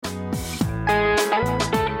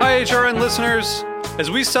HRN listeners.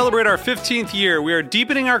 As we celebrate our 15th year, we are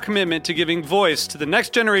deepening our commitment to giving voice to the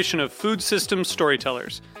next generation of food systems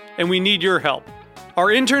storytellers, and we need your help. Our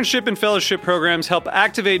internship and fellowship programs help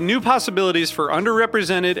activate new possibilities for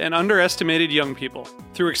underrepresented and underestimated young people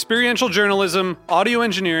through experiential journalism, audio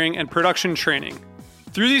engineering, and production training.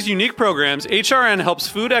 Through these unique programs, HRN helps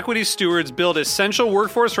food equity stewards build essential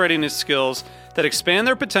workforce readiness skills that expand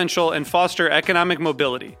their potential and foster economic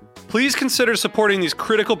mobility. Please consider supporting these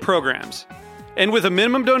critical programs. And with a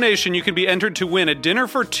minimum donation, you can be entered to win a dinner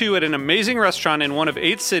for two at an amazing restaurant in one of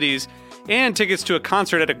 8 cities and tickets to a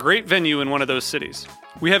concert at a great venue in one of those cities.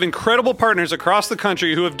 We have incredible partners across the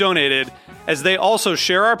country who have donated, as they also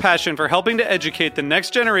share our passion for helping to educate the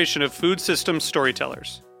next generation of food systems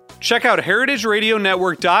storytellers. Check out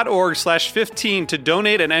heritageradionetwork.org/15 to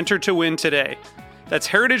donate and enter to win today. That's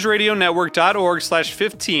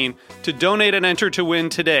heritageradionetwork.org/15 to donate and enter to win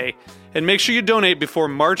today. And make sure you donate before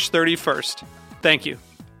March 31st. Thank you.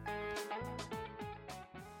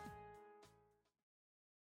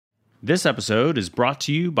 This episode is brought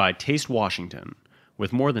to you by Taste Washington.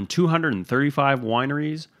 With more than 235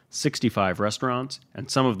 wineries, 65 restaurants, and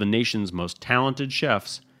some of the nation's most talented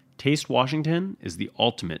chefs, Taste Washington is the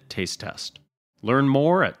ultimate taste test. Learn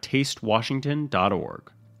more at tastewashington.org.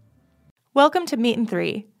 Welcome to Meat and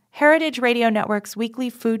Three, Heritage Radio Network's weekly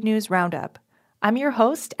food news roundup. I'm your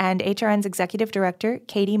host and HRN's Executive Director,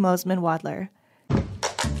 Katie Mosman-Wadler.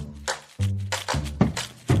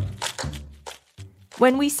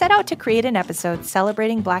 When we set out to create an episode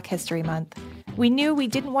celebrating Black History Month, we knew we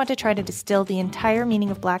didn't want to try to distill the entire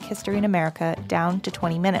meaning of Black history in America down to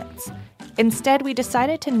 20 minutes. Instead, we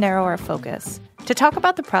decided to narrow our focus. To talk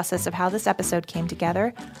about the process of how this episode came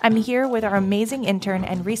together, I'm here with our amazing intern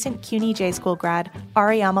and recent CUNY J School grad,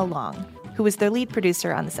 Ariama Long, who is their lead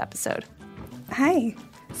producer on this episode. Hi.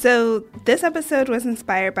 So this episode was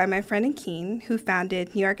inspired by my friend in Keene, who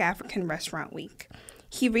founded New York African Restaurant Week.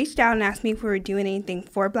 He reached out and asked me if we were doing anything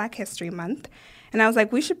for Black History Month, and I was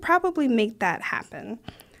like, we should probably make that happen.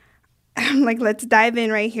 I'm like, let's dive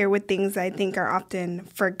in right here with things I think are often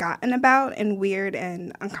forgotten about and weird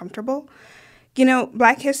and uncomfortable. You know,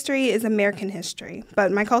 Black history is American history, but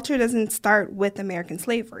my culture doesn't start with American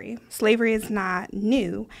slavery. Slavery is not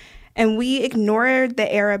new, and we ignore the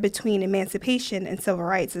era between emancipation and civil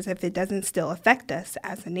rights as if it doesn't still affect us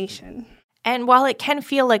as a nation. And while it can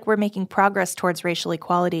feel like we're making progress towards racial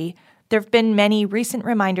equality, there have been many recent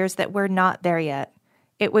reminders that we're not there yet.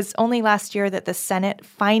 It was only last year that the Senate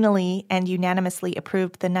finally and unanimously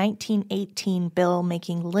approved the 1918 bill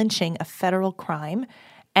making lynching a federal crime,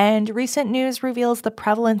 and recent news reveals the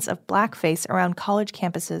prevalence of blackface around college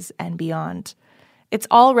campuses and beyond. It's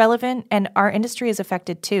all relevant, and our industry is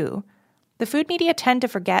affected too. The food media tend to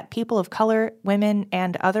forget people of color, women,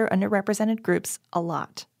 and other underrepresented groups a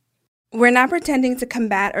lot. We're not pretending to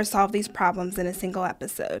combat or solve these problems in a single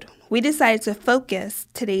episode. We decided to focus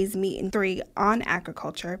today's Meat and Three on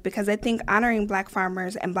agriculture because I think honoring Black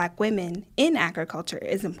farmers and Black women in agriculture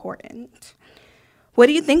is important. What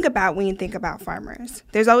do you think about when you think about farmers?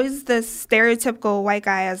 There's always this stereotypical white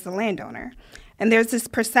guy as the landowner. And there's this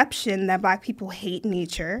perception that Black people hate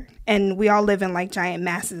nature, and we all live in like giant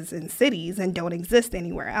masses in cities and don't exist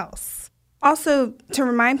anywhere else. Also, to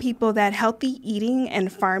remind people that healthy eating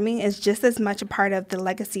and farming is just as much a part of the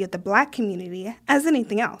legacy of the Black community as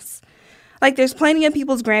anything else. Like, there's plenty of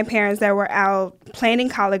people's grandparents that were out planting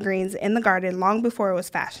collard greens in the garden long before it was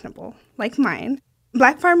fashionable, like mine.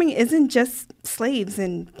 Black farming isn't just slaves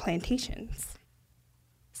and plantations.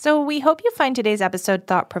 So we hope you find today's episode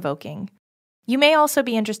thought-provoking. You may also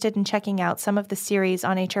be interested in checking out some of the series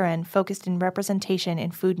on HRN focused in representation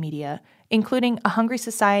in food media, including A Hungry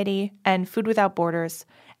Society and Food Without Borders,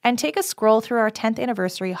 and take a scroll through our 10th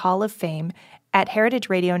anniversary Hall of Fame at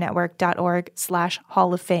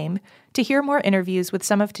heritageradionetwork.org/Hall of Fame to hear more interviews with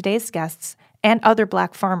some of today's guests and other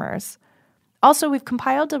Black farmers. Also, we've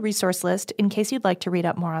compiled a resource list in case you'd like to read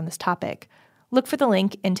up more on this topic. Look for the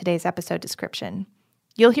link in today's episode description.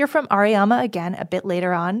 You'll hear from Ariama again a bit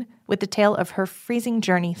later on with the tale of her freezing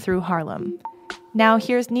journey through Harlem. Now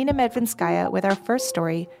here's Nina Medvinskaya with our first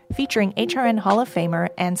story featuring HRN Hall of Famer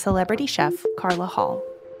and celebrity chef Carla Hall.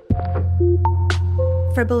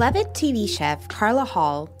 For beloved TV chef Carla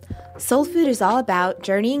Hall, soul food is all about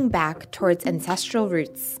journeying back towards ancestral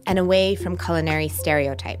roots and away from culinary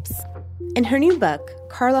stereotypes. In her new book,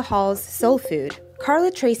 Carla Hall's Soul Food,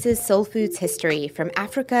 Carla traces soul food's history from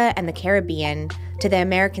Africa and the Caribbean to the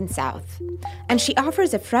American South, and she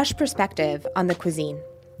offers a fresh perspective on the cuisine.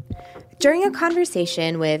 During a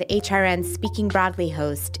conversation with HRN's Speaking Broadly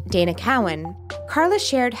host, Dana Cowan, Carla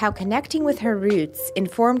shared how connecting with her roots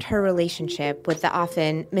informed her relationship with the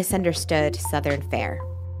often misunderstood Southern fare.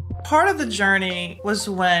 Part of the journey was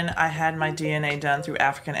when I had my DNA done through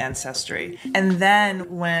African ancestry. And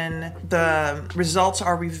then when the results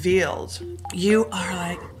are revealed, you are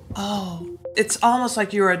like, oh, it's almost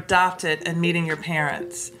like you're adopted and meeting your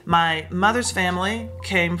parents. My mother's family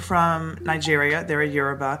came from Nigeria. They're a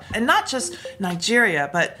Yoruba. And not just Nigeria,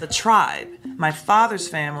 but the tribe. My father's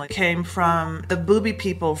family came from the Bubi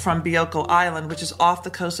people from Bioko Island, which is off the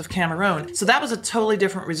coast of Cameroon. So that was a totally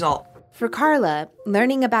different result. For Carla,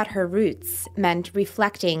 learning about her roots meant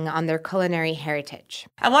reflecting on their culinary heritage.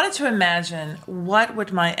 I wanted to imagine what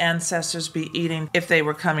would my ancestors be eating if they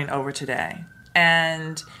were coming over today.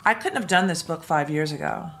 And I couldn't have done this book 5 years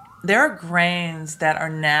ago. There are grains that are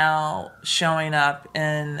now showing up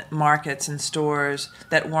in markets and stores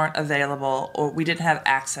that weren't available or we didn't have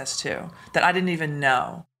access to, that I didn't even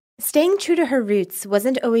know. Staying true to her roots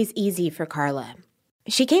wasn't always easy for Carla.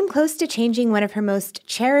 She came close to changing one of her most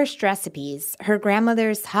cherished recipes, her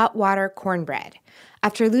grandmother's hot water cornbread,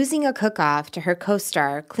 after losing a cook-off to her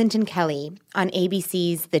co-star, Clinton Kelly, on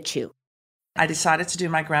ABC's The Chew. I decided to do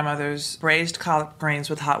my grandmother's braised collard greens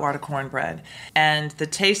with hot water cornbread. And the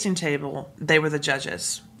tasting table, they were the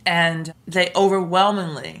judges. And they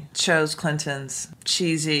overwhelmingly chose Clinton's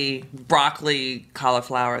cheesy broccoli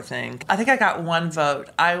cauliflower thing. I think I got one vote.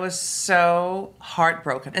 I was so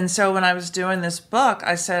heartbroken. And so when I was doing this book,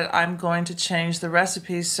 I said, I'm going to change the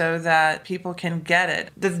recipe so that people can get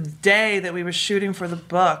it. The day that we were shooting for the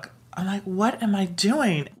book, I'm like, what am I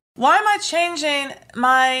doing? Why am I changing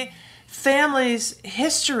my family's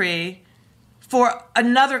history for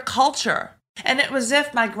another culture? And it was as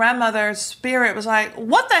if my grandmother's spirit was like,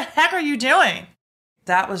 what the heck are you doing?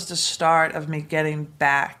 That was the start of me getting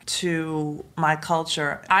back to my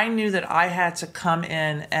culture. I knew that I had to come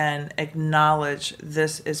in and acknowledge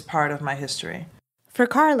this is part of my history. For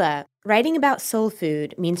Carla, writing about soul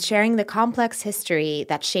food means sharing the complex history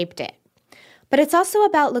that shaped it. But it's also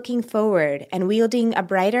about looking forward and wielding a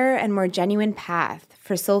brighter and more genuine path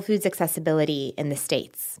for soul food's accessibility in the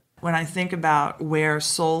States. When I think about where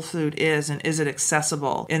soul food is and is it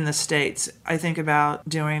accessible in the States, I think about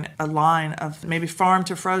doing a line of maybe farm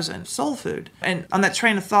to frozen soul food. And on that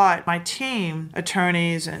train of thought, my team,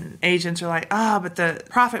 attorneys and agents are like, but the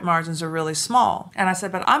profit margins are really small. And I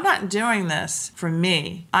said, but I'm not doing this for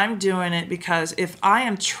me. I'm doing it because if I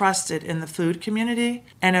am trusted in the food community,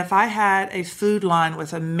 and if I had a food line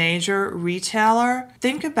with a major retailer,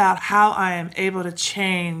 think about how I am able to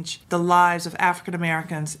change the lives of African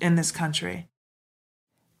Americans in this country.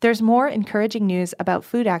 There's more encouraging news about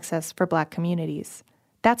food access for Black communities.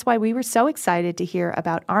 That's why we were so excited to hear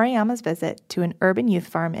about Ariama's visit to an urban youth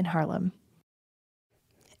farm in Harlem.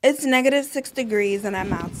 It's -6 degrees and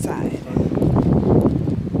I'm outside.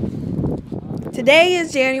 Today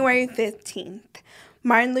is January 15th,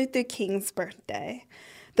 Martin Luther King's birthday.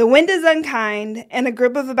 The wind is unkind, and a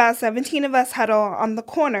group of about 17 of us huddle on the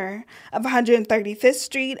corner of 135th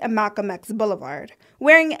Street and Malcolm X Boulevard,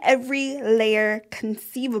 wearing every layer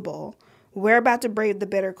conceivable. We're about to brave the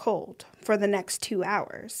bitter cold for the next 2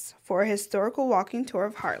 hours for a historical walking tour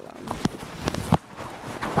of Harlem.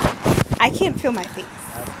 I can't feel my face.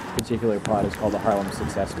 This particular plot is called the Harlem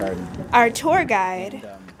Success Garden. Our tour guide,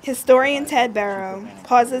 historian Ted Barrow,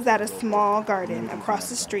 pauses at a small garden across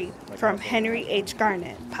the street from Henry H.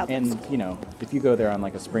 Garnet Public School. And, if you go there on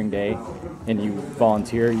like a spring day and you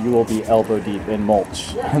volunteer, you will be elbow deep in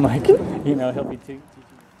mulch. And he'll be teaching.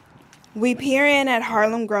 We peer in at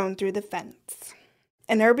Harlem Grown Through the Fence,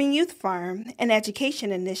 an urban youth farm and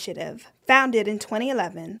education initiative founded in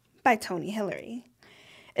 2011 by Tony Hillary.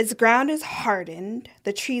 Its ground is hardened,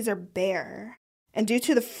 the trees are bare, and due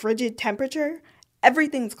to the frigid temperature,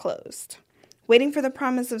 everything's closed, waiting for the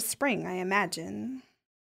promise of spring, I imagine.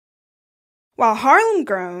 While Harlem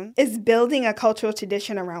Grown is building a cultural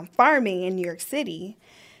tradition around farming in New York City,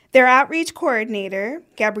 their outreach coordinator,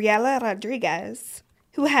 Gabriela Rodriguez,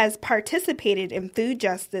 who has participated in food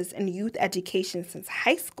justice and youth education since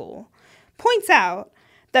high school, points out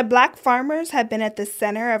that Black farmers have been at the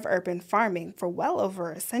center of urban farming for well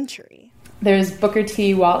over a century. There's Booker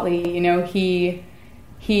T. Whatley.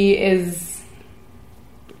 He is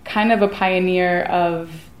kind of a pioneer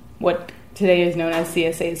of what today is known as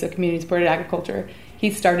CSA, so Community Supported Agriculture. He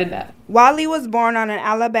started that. Whatley was born on an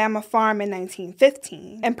Alabama farm in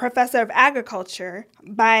 1915 and professor of agriculture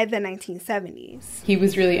by the 1970s. He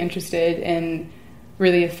was really interested in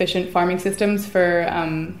really efficient farming systems for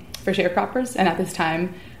sharecroppers, and at this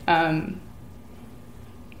time,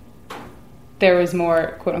 there was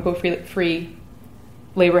more quote-unquote free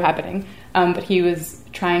labor happening. But he was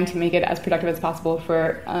trying to make it as productive as possible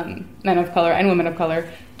for men of color and women of color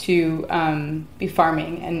to be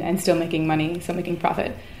farming and still making money, still making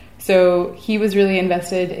profit. So he was really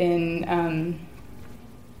invested in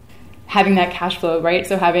having that cash flow, right?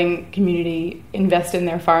 So having community invest in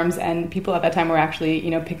their farms, and people at that time were actually,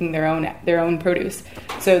 picking their own produce.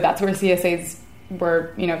 So that's where CSAs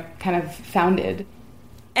were, kind of founded.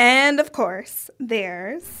 And of course,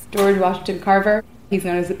 there's George Washington Carver. He's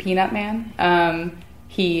known as the Peanut Man.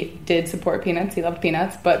 He did support peanuts. He loved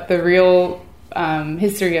peanuts. But the real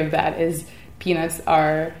history of that is peanuts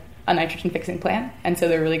are a nitrogen-fixing plant, and so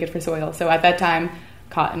they're really good for soil. So at that time,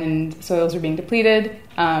 cotton and soils were being depleted,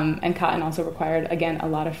 and cotton also required, again, a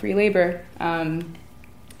lot of free labor.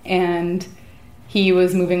 And he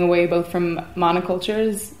was moving away both from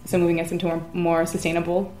monocultures, so moving us into a more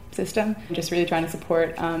sustainable system, just really trying to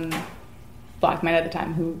support Black men at the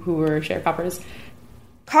time who were sharecroppers.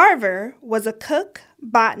 Carver was a cook,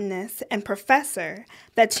 botanist, and professor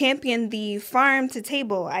that championed the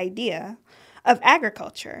farm-to-table idea of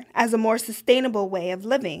agriculture as a more sustainable way of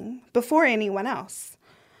living before anyone else.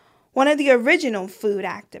 One of the original food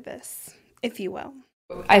activists, if you will.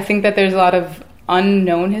 I think that there's a lot of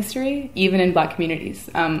unknown history, even in Black communities.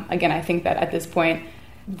 Again, I think that at this point,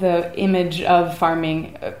 the image of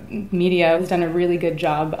farming media has done a really good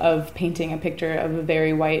job of painting a picture of a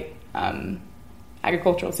very white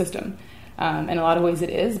agricultural system. In a lot of ways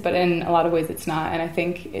it is, but in a lot of ways it's not. And I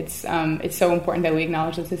think it's so important that we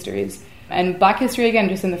acknowledge those histories. And Black history, again,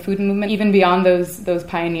 just in the food movement, even beyond those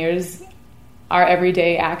pioneers, our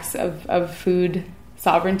everyday acts of food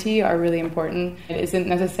sovereignty are really important. It isn't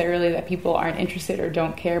necessarily that people aren't interested or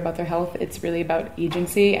don't care about their health. It's really about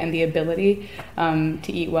agency and the ability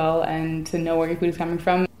to eat well and to know where your food is coming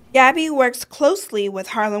from. Gabby works closely with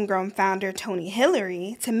Harlem Grown founder Tony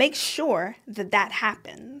Hillary to make sure that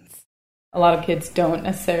happens. A lot of kids don't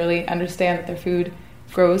necessarily understand that their food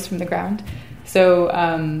grows from the ground. So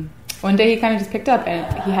one day he kind of just picked up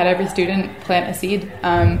and he had every student plant a seed.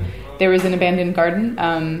 There was an abandoned garden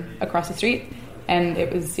across the street, and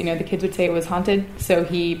it was, the kids would say it was haunted. So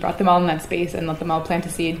he brought them all in that space and let them all plant a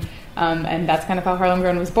seed. And that's kind of how Harlem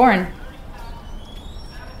Grown was born.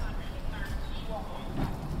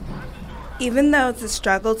 Even though it's a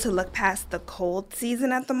struggle to look past the cold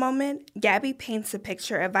season at the moment, Gabby paints a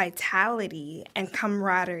picture of vitality and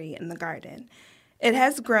camaraderie in the garden. It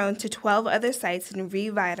has grown to 12 other sites and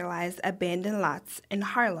revitalized abandoned lots in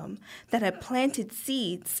Harlem that have planted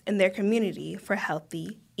seeds in their community for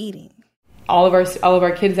healthy eating. All of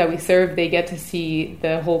our kids that we serve, they get to see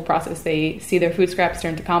the whole process. They see their food scraps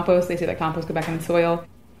turn to compost. They see that compost go back in the soil.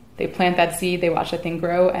 They plant that seed, they watch that thing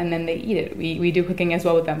grow, and then they eat it. We do cooking as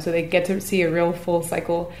well with them, so they get to see a real full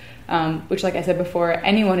cycle, which, like I said before,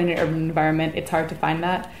 anyone in an urban environment, it's hard to find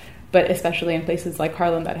that, but especially in places like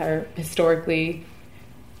Harlem that are historically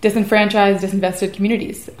disenfranchised, disinvested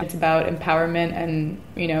communities. It's about empowerment and,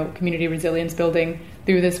 community resilience building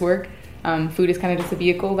through this work. Food is kind of just a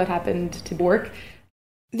vehicle that happened to work.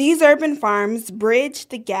 These urban farms bridge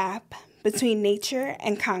the gap between nature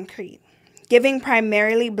and concrete, giving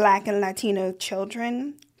primarily Black and Latino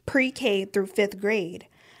children, pre-K through 5th grade,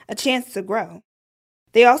 a chance to grow.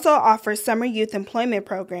 They also offer summer youth employment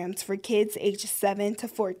programs for kids ages 7 to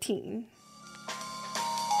 14.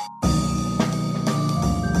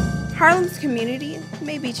 Harlem's community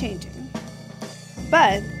may be changing,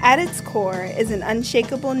 but at its core is an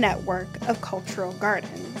unshakable network of cultural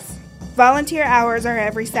gardens. Volunteer hours are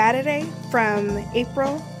every Saturday from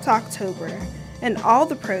April to October, and all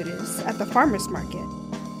the produce at the farmers market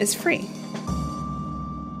is free.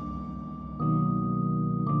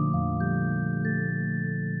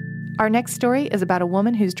 Our next story is about a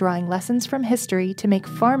woman who's drawing lessons from history to make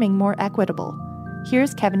farming more equitable.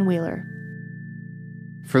 Here's Kevin Wheeler.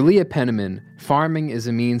 For Leah Penniman, farming is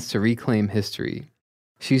a means to reclaim history.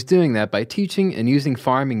 She's doing that by teaching and using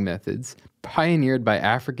farming methods pioneered by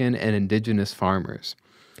African and indigenous farmers.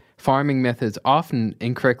 Farming methods often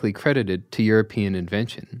incorrectly credited to European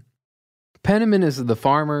invention. Penniman is the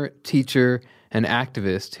farmer, teacher, and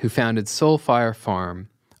activist who founded Soulfire Farm,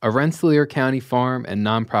 a Rensselaer County farm and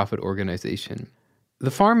nonprofit organization.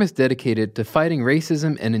 The farm is dedicated to fighting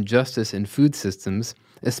racism and injustice in food systems,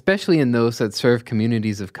 especially in those that serve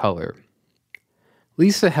communities of color.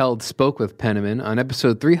 Lisa Held spoke with Penniman on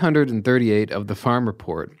episode 338 of The Farm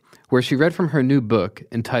Report, where she read from her new book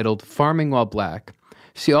entitled Farming While Black.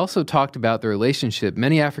 She also talked about the relationship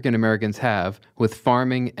many African Americans have with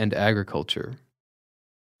farming and agriculture.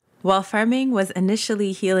 While farming was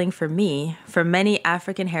initially healing for me, for many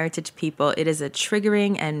African heritage people, it is a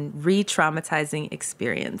triggering and re-traumatizing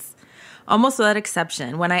experience. Almost without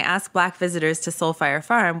exception, when I ask Black visitors to Soulfire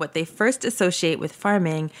Farm what they first associate with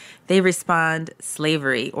farming, they respond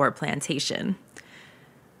slavery or plantation.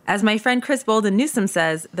 As my friend Chris Bolden Newsom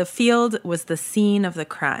says, the field was the scene of the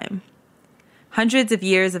crime. Hundreds of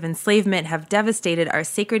years of enslavement have devastated our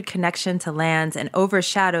sacred connection to land and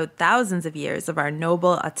overshadowed thousands of years of our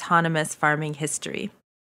noble, autonomous farming history.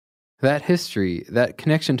 That history, that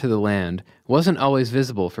connection to the land, wasn't always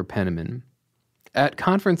visible for Penniman. At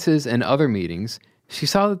conferences and other meetings, she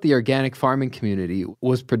saw that the organic farming community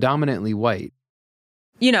was predominantly white.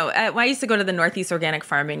 You know, when I used to go to the Northeast Organic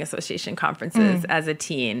Farming Association conferences as a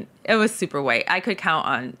teen, it was super white. I could count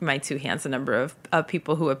on my two hands the number of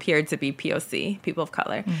people who appeared to be POC, people of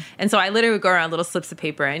color. And so I literally would go around little slips of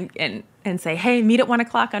paper and say, hey, meet at 1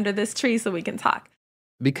 o'clock under this tree so we can talk.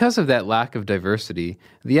 Because of that lack of diversity,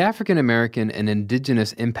 the African American and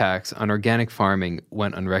indigenous impacts on organic farming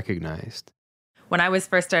went unrecognized. When I was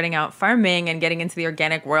first starting out farming and getting into the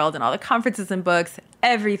organic world and all the conferences and books,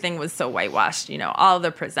 everything was so whitewashed, you know, all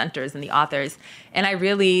the presenters and the authors. And I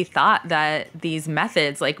really thought that these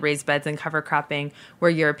methods like raised beds and cover cropping were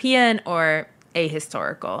European or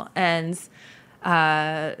ahistorical, and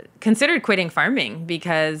considered quitting farming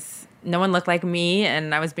because no one looked like me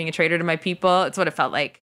and I was being a traitor to my people. It's what it felt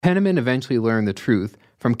like. Penniman eventually learned the truth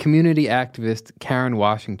from community activist Karen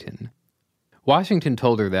Washington. Washington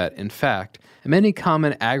told her that, in fact, many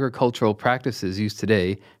common agricultural practices used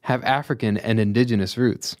today have African and indigenous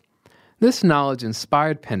roots. This knowledge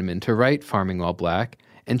inspired Penniman to write Farming While Black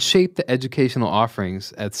and shape the educational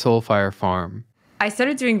offerings at Soulfire Farm. I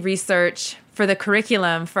started doing research for the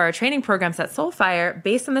curriculum for our training programs at Soulfire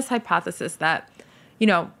based on this hypothesis that, you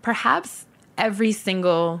know, perhaps every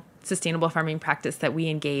single sustainable farming practice that we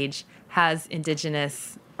engage has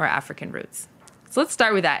indigenous or African roots. So let's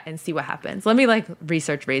start with that and see what happens. Let me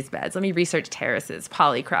research raised beds. Let me research terraces,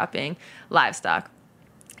 polycropping, livestock.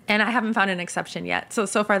 And I haven't found an exception yet. So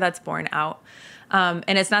far that's borne out. And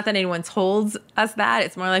it's not that anyone told us that.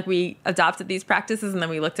 It's more like we adopted these practices and then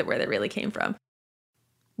we looked at where they really came from.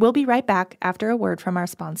 We'll be right back after a word from our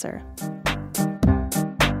sponsor.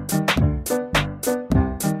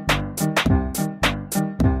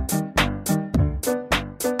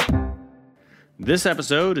 This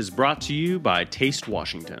episode is brought to you by Taste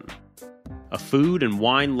Washington. A food and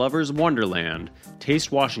wine lover's wonderland,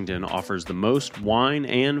 Taste Washington offers the most wine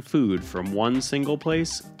and food from one single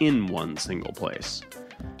place in one single place,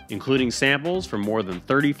 including samples from more than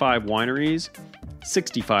 35 wineries,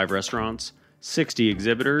 65 restaurants, 60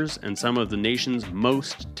 exhibitors, and some of the nation's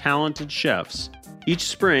most talented chefs. Each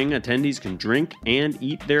spring, attendees can drink and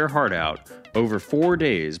eat their heart out over 4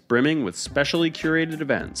 days, brimming with specially curated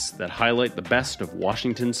events that highlight the best of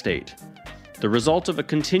Washington State. The result of a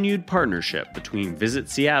continued partnership between Visit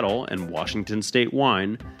Seattle and Washington State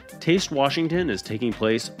Wine, Taste Washington is taking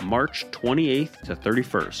place March 28th to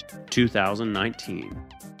 31st, 2019.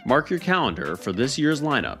 Mark your calendar for this year's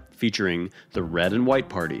lineup featuring the Red and White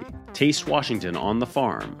Party, Taste Washington on the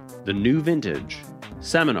Farm, the New Vintage,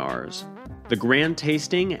 seminars, the Grand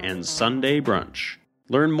Tasting, and Sunday Brunch.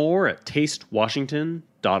 Learn more at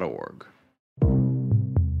tastewashington.org.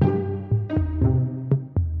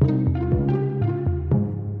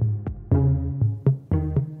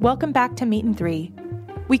 Welcome back to Meat and Three.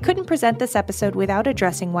 We couldn't present this episode without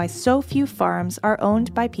addressing why so few farms are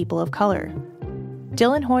owned by people of color.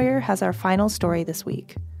 Dylan Hoyer has our final story this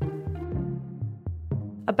week.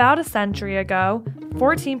 About a century ago,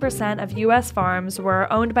 14% of U.S. farms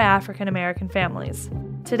were owned by African American families.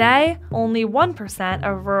 Today, only 1%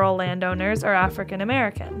 of rural landowners are African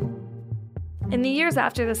American. In the years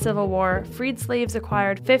after the Civil War, freed slaves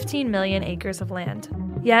acquired 15 million acres of land.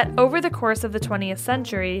 Yet, over the course of the 20th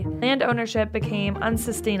century, land ownership became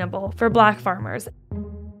unsustainable for Black farmers.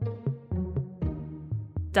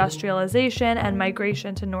 Industrialization and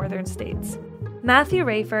migration to northern states. Matthew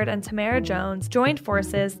Rayford and Tamara Jones joined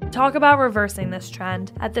forces to talk about reversing this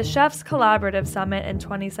trend at the Chefs Collaborative Summit in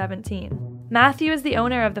 2017. Matthew is the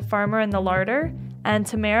owner of The Farmer and the Larder, and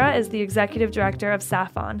Tamara is the executive director of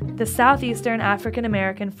SAFON, the Southeastern African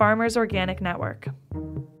American Farmers Organic Network.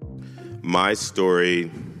 My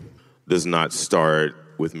story does not start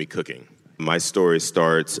with me cooking. My story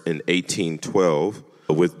starts in 1812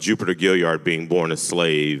 with Jupiter Gilliard being born a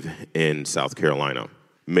slave in South Carolina,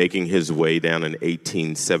 making his way down in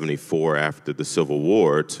 1874 after the Civil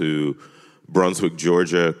War to Brunswick,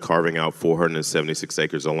 Georgia, carving out 476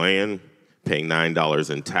 acres of land, paying $9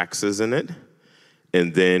 in taxes in it,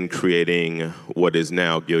 and then creating what is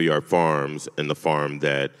now Gilliard Farms, and the farm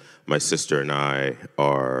that my sister and I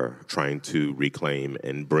are trying to reclaim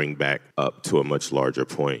and bring back up to a much larger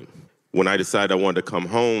point. When I decided I wanted to come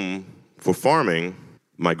home for farming,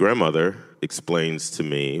 my grandmother explains to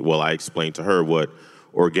me, well, I explained to her what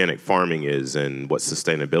organic farming is and what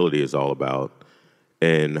sustainability is all about.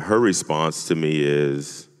 And her response to me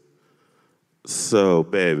is, so,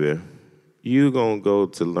 baby, you gonna go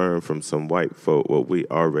to learn from some white folk what we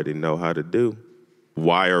already know how to do?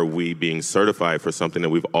 Why are we being certified for something that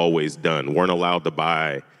we've always done? Weren't allowed to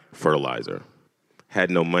buy fertilizer, had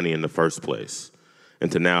no money in the first place, and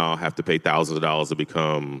to now have to pay thousands of dollars to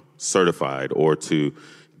become certified or to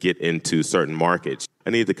get into certain markets.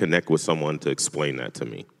 I need to connect with someone to explain that to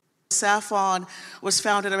me. SAFON was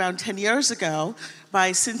founded around 10 years ago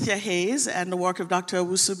by Cynthia Hayes and the work of Dr.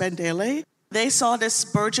 Owusu Bendele. They saw this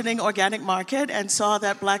burgeoning organic market and saw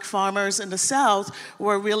that Black farmers in the South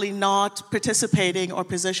were really not participating or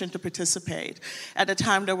positioned to participate. At the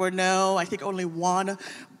time, there were only one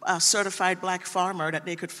certified Black farmer that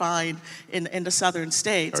they could find in the southern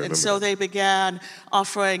states. And so they began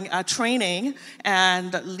offering training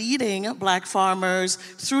and leading Black farmers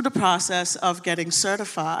through the process of getting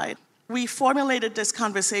certified. We formulated this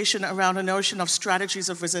conversation around a notion of strategies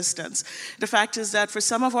of resistance. The fact is that for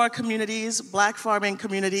some of our communities, Black farming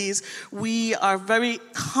communities, we are very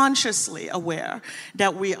consciously aware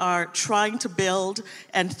that we are trying to build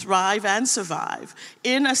and thrive and survive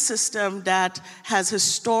in a system that has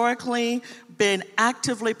historically been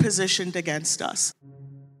actively positioned against us.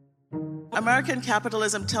 American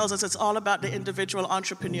capitalism tells us it's all about the individual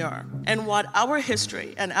entrepreneur. And what our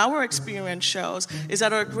history and our experience shows is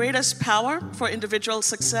that our greatest power for individual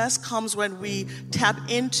success comes when we tap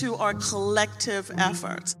into our collective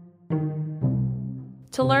efforts.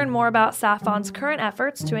 To learn more about SAFON's current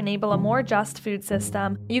efforts to enable a more just food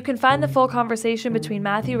system, you can find the full conversation between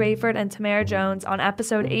Matthew Rayford and Tamara Jones on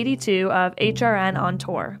episode 82 of HRN on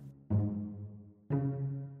Tour.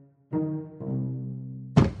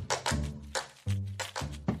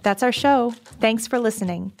 That's our show. Thanks for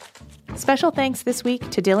listening. Special thanks this week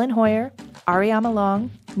to Dylan Hoyer, Ariama Long,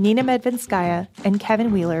 Nina Medvinskaya, and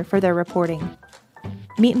Kevin Wheeler for their reporting.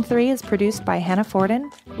 Meat and Three is produced by Hannah Forden,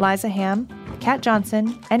 Liza Ham, Kat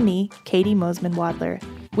Johnson, and me, Katie Mosman-Wadler,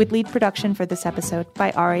 with lead production for this episode by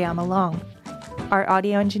Ariama Long. Our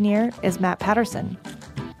audio engineer is Matt Patterson.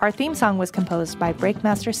 Our theme song was composed by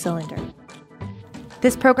Breakmaster Cylinder.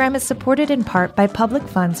 This program is supported in part by public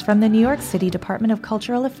funds from the New York City Department of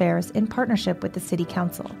Cultural Affairs in partnership with the City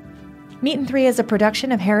Council. Meat and Three is a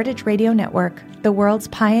production of Heritage Radio Network, the world's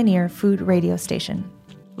pioneer food radio station.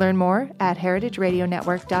 Learn more at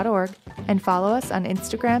heritageradionetwork.org and follow us on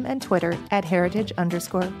Instagram and Twitter at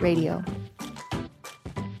heritage_radio.